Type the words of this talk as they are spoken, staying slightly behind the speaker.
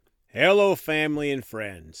Hello, family and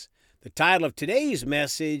friends. The title of today's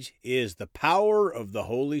message is The Power of the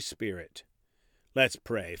Holy Spirit. Let's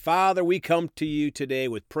pray. Father, we come to you today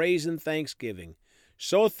with praise and thanksgiving.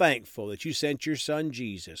 So thankful that you sent your Son,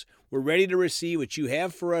 Jesus. We're ready to receive what you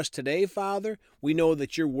have for us today, Father. We know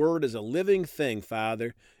that your word is a living thing,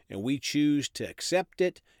 Father, and we choose to accept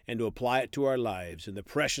it and to apply it to our lives. In the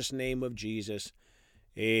precious name of Jesus,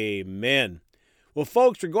 amen. Well,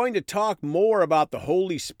 folks, we're going to talk more about the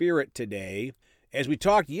Holy Spirit today. As we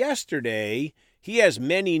talked yesterday, he has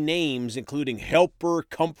many names, including Helper,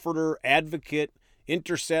 Comforter, Advocate,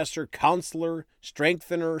 Intercessor, Counselor,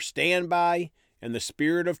 Strengthener, Standby, and the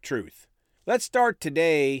Spirit of Truth. Let's start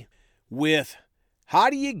today with how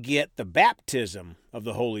do you get the baptism of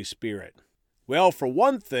the Holy Spirit? Well, for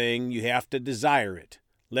one thing, you have to desire it.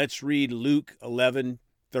 Let's read Luke 11:13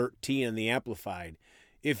 in the Amplified.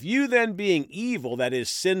 If you then, being evil, that is,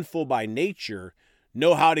 sinful by nature,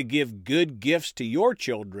 know how to give good gifts to your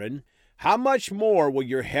children, how much more will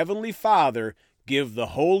your heavenly Father give the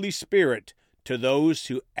Holy Spirit to those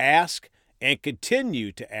who ask and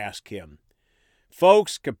continue to ask him?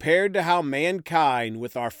 Folks, compared to how mankind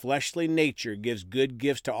with our fleshly nature gives good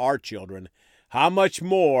gifts to our children, how much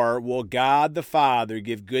more will God the Father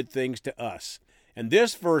give good things to us? And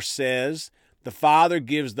this verse says, the Father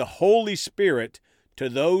gives the Holy Spirit to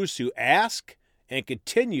those who ask and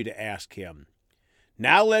continue to ask him.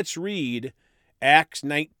 Now let's read Acts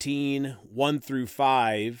 19, 1 through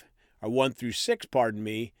 6,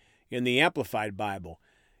 in the Amplified Bible.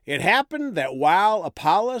 It happened that while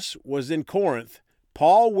Apollos was in Corinth,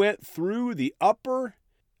 Paul went through the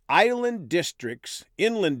inland districts,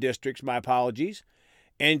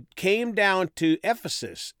 and came down to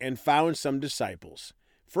Ephesus and found some disciples.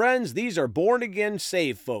 Friends, these are born-again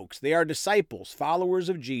saved folks. They are disciples, followers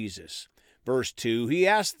of Jesus. Verse 2, he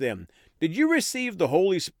asked them, did you receive the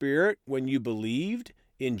Holy Spirit when you believed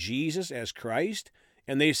in Jesus as Christ?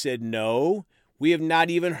 And they said, no, we have not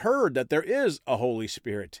even heard that there is a Holy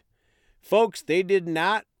Spirit. Folks, they did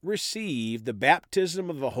not receive the baptism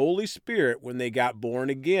of the Holy Spirit when they got born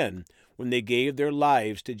again, when they gave their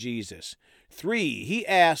lives to Jesus. 3, he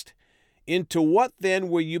asked, into what then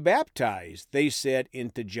were you baptized? They said,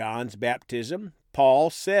 into John's baptism.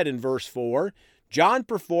 Paul said in verse 4, John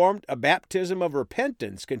performed a baptism of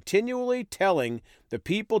repentance, continually telling the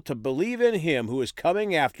people to believe in him who is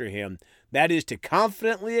coming after him, that is, to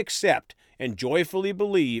confidently accept and joyfully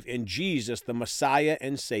believe in Jesus, the Messiah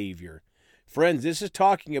and Savior. Friends, this is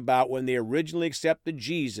talking about when they originally accepted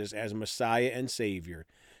Jesus as Messiah and Savior.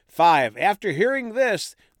 5, after hearing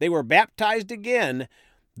this, they were baptized again,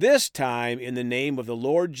 this time in the name of the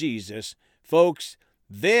Lord Jesus. Folks,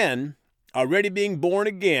 then, already being born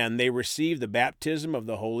again, they received the baptism of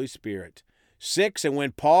the Holy Spirit. 6, and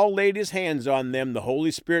when Paul laid his hands on them, the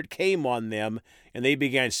Holy Spirit came on them, and they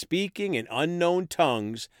began speaking in unknown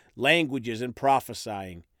tongues, languages, and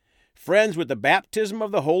prophesying. Friends, with the baptism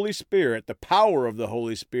of the Holy Spirit, the power of the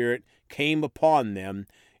Holy Spirit came upon them,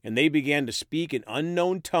 and they began to speak in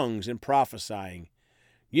unknown tongues and prophesying.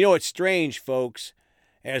 You know, it's strange, folks.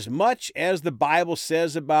 As much as the Bible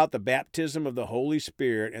says about the baptism of the Holy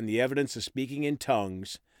Spirit and the evidence of speaking in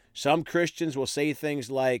tongues, some Christians will say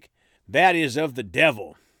things like, that is of the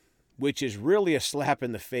devil, which is really a slap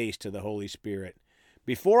in the face to the Holy Spirit.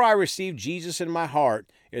 Before I received Jesus in my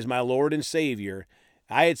heart as my Lord and Savior,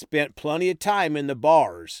 I had spent plenty of time in the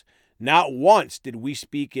bars. Not once did we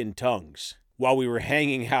speak in tongues while we were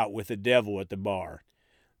hanging out with the devil at the bar.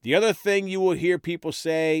 The other thing you will hear people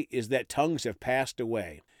say is that tongues have passed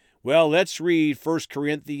away. Well, let's read 1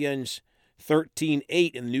 Corinthians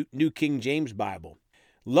 13:8 in the New King James Bible.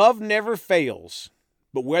 Love never fails,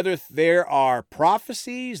 but whether there are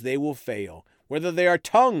prophecies, they will fail. Whether there are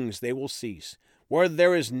tongues, they will cease. Where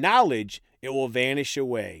there is knowledge, it will vanish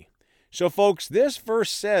away. So, folks, this verse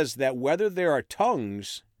says that whether there are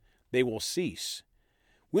tongues, they will cease.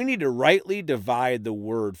 We need to rightly divide the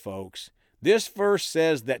word, folks. This verse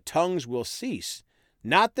says that tongues will cease.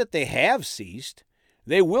 Not that they have ceased.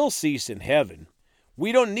 They will cease in heaven.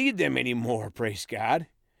 We don't need them anymore, praise God.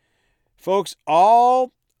 Folks,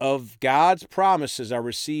 all of God's promises are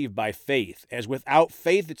received by faith, as without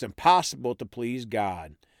faith it's impossible to please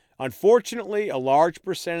God. Unfortunately, a large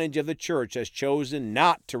percentage of the church has chosen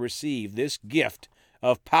not to receive this gift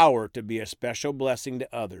of power to be a special blessing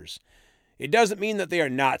to others. It doesn't mean that they are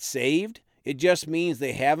not saved. It just means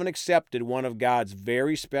they haven't accepted one of God's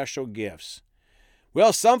very special gifts.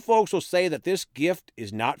 Well, some folks will say that this gift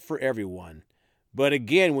is not for everyone. But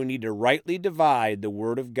again, we need to rightly divide the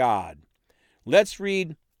Word of God. Let's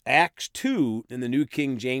read Acts 2 in the New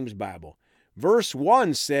King James Bible. Verse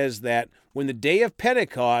 1 says that when the day of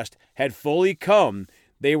Pentecost had fully come,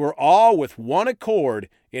 they were all with one accord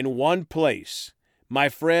in one place. My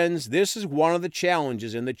friends, this is one of the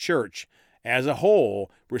challenges in the church as a whole,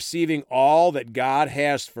 receiving all that God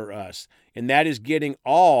has for us, and that is getting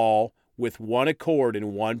all with one accord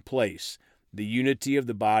in one place, the unity of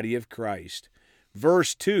the body of Christ.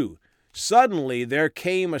 Verse 2, suddenly there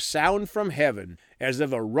came a sound from heaven as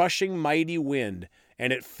of a rushing mighty wind,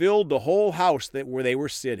 and it filled the whole house where they were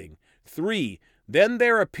sitting. 3, then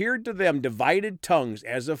there appeared to them divided tongues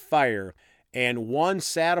as of fire, and one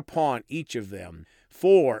sat upon each of them.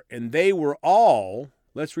 4, and they were all,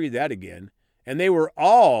 let's read that again, and they were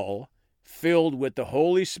all filled with the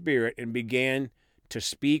Holy Spirit and began to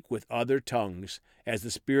speak with other tongues as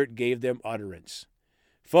the Spirit gave them utterance.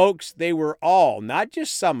 Folks, they were all, not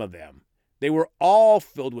just some of them, they were all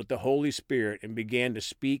filled with the Holy Spirit and began to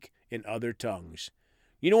speak in other tongues.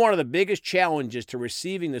 You know, one of the biggest challenges to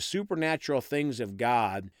receiving the supernatural things of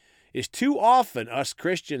God is too often us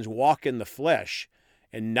Christians walk in the flesh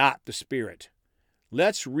and not the Spirit.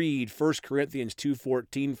 Let's read 1 Corinthians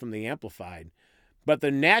 2:14 from the Amplified. But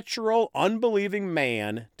the natural, unbelieving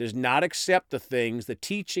man does not accept the things, the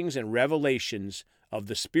teachings, and revelations of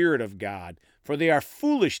the Spirit of God, for they are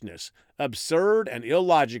foolishness, absurd, and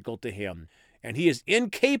illogical to him, and he is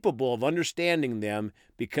incapable of understanding them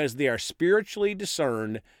because they are spiritually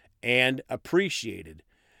discerned and appreciated,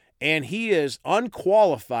 and he is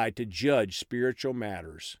unqualified to judge spiritual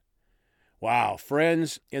matters. Wow,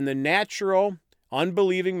 friends, in the natural,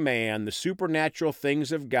 unbelieving man, the supernatural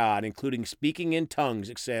things of God, including speaking in tongues,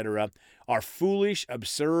 etc., are foolish,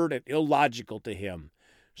 absurd, and illogical to him.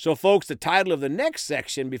 So, folks, the title of the next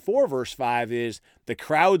section before verse 5 is The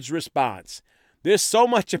Crowd's Response. This so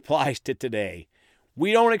much applies to today.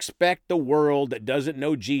 We don't expect the world that doesn't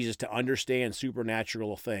know Jesus to understand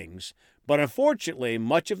supernatural things, but unfortunately,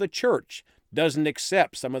 much of the church doesn't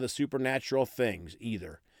accept some of the supernatural things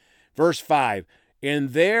either. Verse 5,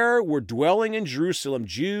 and there were dwelling in Jerusalem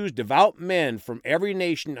Jews, devout men from every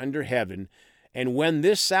nation under heaven. And when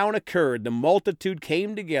this sound occurred, the multitude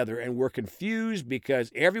came together and were confused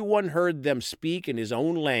because everyone heard them speak in his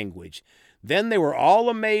own language. Then they were all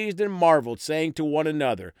amazed and marveled, saying to one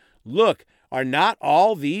another, look, are not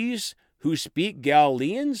all these who speak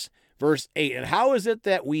Galileans? Verse 8, and how is it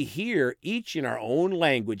that we hear each in our own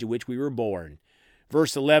language in which we were born?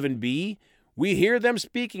 Verse 11b, we hear them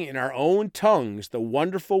speaking in our own tongues the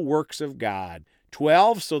wonderful works of God.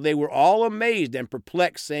 12, so they were all amazed and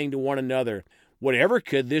perplexed, saying to one another, whatever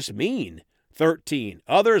could this mean? 13,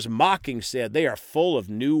 others mocking said, they are full of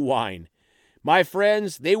new wine. My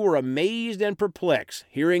friends, they were amazed and perplexed,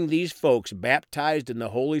 hearing these folks baptized in the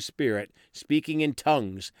Holy Spirit, speaking in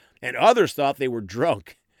tongues, and others thought they were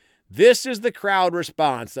drunk. This is the crowd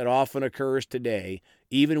response that often occurs today,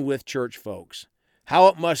 even with church folks. How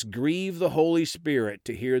it must grieve the Holy Spirit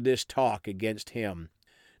to hear this talk against him.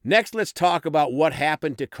 Next, let's talk about what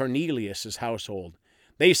happened to Cornelius' household.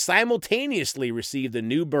 They simultaneously received the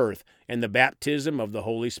new birth and the baptism of the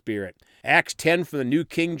Holy Spirit. Acts 10 from the New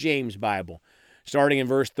King James Bible, starting in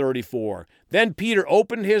verse 34. Then Peter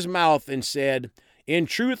opened his mouth and said, in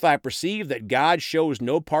truth I perceive that God shows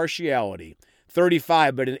no partiality.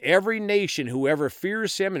 35, but in every nation whoever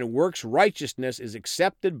fears him and works righteousness is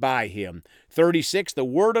accepted by him. 36, the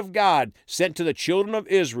word of God sent to the children of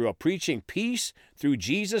Israel, preaching peace through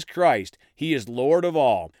Jesus Christ. He is Lord of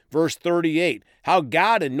all. Verse 38, how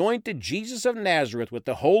God anointed Jesus of Nazareth with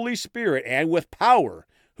the Holy Spirit and with power,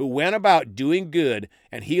 who went about doing good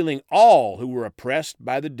and healing all who were oppressed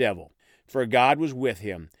by the devil, for God was with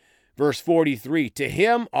him. Verse 43, to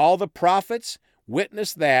him all the prophets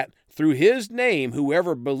witness that through his name,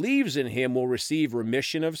 whoever believes in him will receive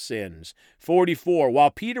remission of sins. 44, while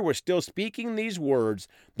Peter was still speaking these words,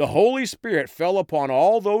 the Holy Spirit fell upon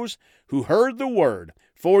all those who heard the word.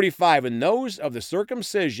 45, and those of the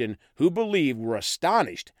circumcision who believed were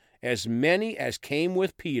astonished, as many as came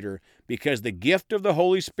with Peter, because the gift of the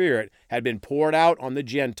Holy Spirit had been poured out on the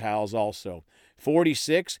Gentiles also.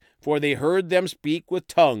 46, for they heard them speak with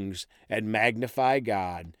tongues and magnify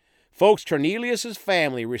God. Folks, Cornelius'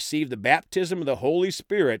 family received the baptism of the Holy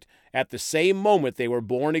Spirit at the same moment they were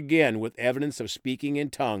born again with evidence of speaking in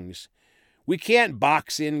tongues. We can't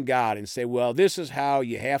box in God and say, well, this is how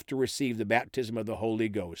you have to receive the baptism of the Holy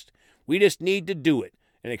Ghost. We just need to do it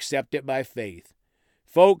and accept it by faith.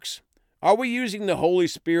 Folks, are we using the Holy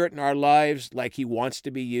Spirit in our lives like he wants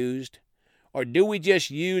to be used? Or do we just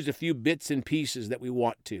use a few bits and pieces that we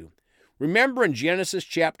want to? Remember in Genesis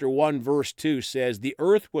chapter 1 verse 2 says, the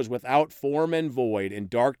earth was without form and void, and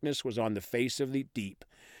darkness was on the face of the deep,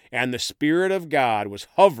 and the Spirit of God was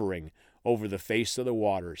hovering over the face of the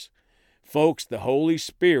waters. Folks, the Holy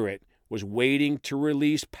Spirit was waiting to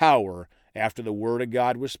release power after the word of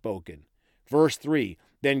God was spoken. Verse 3,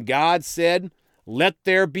 then God said, let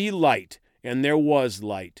there be light, and there was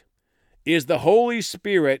light. Is the Holy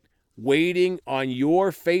Spirit waiting on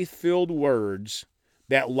your faith-filled words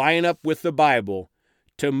that line up with the Bible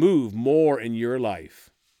to move more in your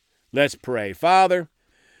life? Let's pray. Father,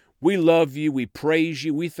 we love you, we praise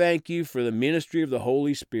you, we thank you for the ministry of the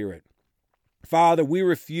Holy Spirit. Father, we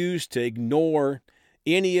refuse to ignore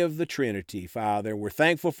any of the Trinity, Father. We're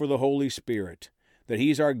thankful for the Holy Spirit, that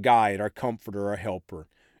He's our guide, our comforter, our helper.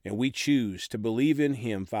 And we choose to believe in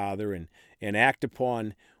Him, Father, and act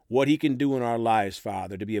upon what He can do in our lives,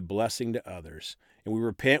 Father, to be a blessing to others. And we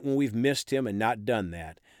repent when we've missed Him and not done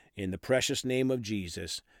that. In the precious name of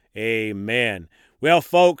Jesus, amen. Well,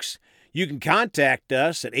 folks, you can contact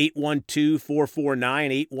us at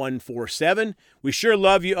 812-449-8147. We sure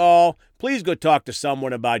love you all. Please go talk to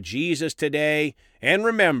someone about Jesus today. And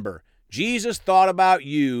remember, Jesus thought about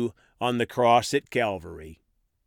you on the cross at Calvary.